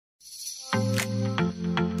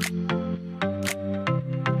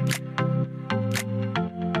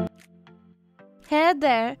Hey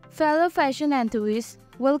there, fellow fashion enthusiasts.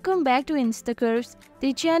 Welcome back to InstaCurves,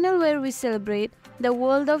 the channel where we celebrate the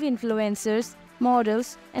world of influencers,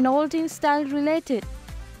 models, and all things style related.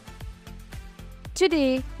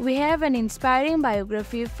 Today, we have an inspiring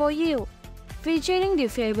biography for you, featuring the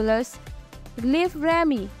fabulous Liv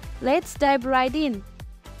Rahme. Let's dive right in.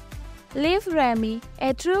 Liv Rahme,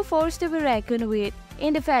 a true force to be reckoned with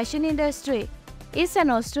in the fashion industry, is an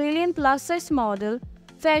Australian plus-size model,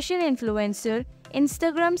 fashion influencer,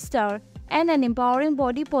 Instagram star, and an empowering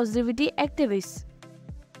body positivity activist.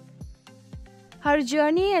 Her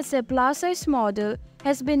journey as a plus-size model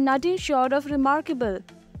has been nothing short of remarkable.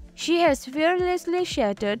 She has fearlessly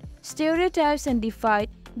shattered stereotypes and defied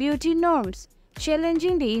beauty norms,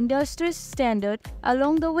 challenging the industry's standard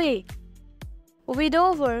along the way. With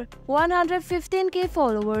over 115k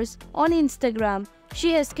followers on Instagram,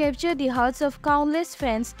 she has captured the hearts of countless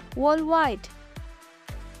fans worldwide.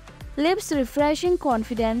 Liv's refreshing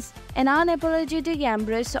confidence and unapologetic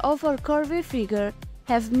embrace of her curvy figure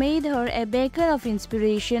have made her a beacon of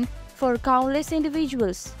inspiration for countless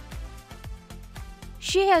individuals.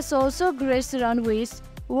 She has also graced runways,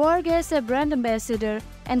 worked as a brand ambassador,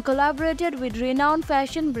 and collaborated with renowned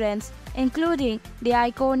fashion brands including the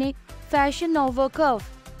iconic Fashion Nova Curve.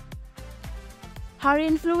 Her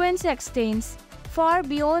influence extends far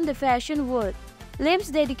beyond the fashion world. Liv's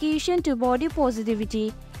dedication to body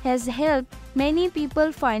positivity has helped many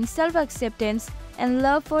people find self-acceptance and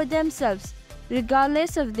love for themselves,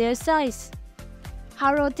 regardless of their size.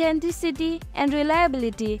 Her authenticity and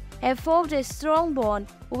reliability have formed a strong bond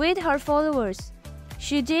with her followers.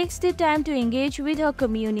 She takes the time to engage with her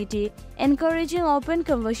community, encouraging open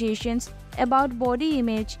conversations about body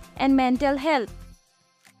image and mental health.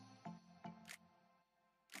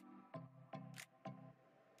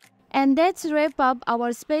 And that's wrap up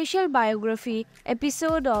our special biography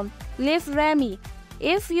episode on Liv Rahme.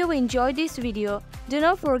 If you enjoyed this video, do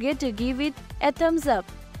not forget to give it a thumbs up.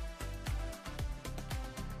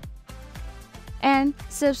 And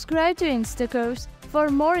subscribe to InstaCurves for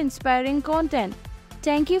more inspiring content.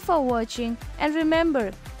 Thank you for watching, and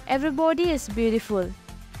remember, everybody is beautiful.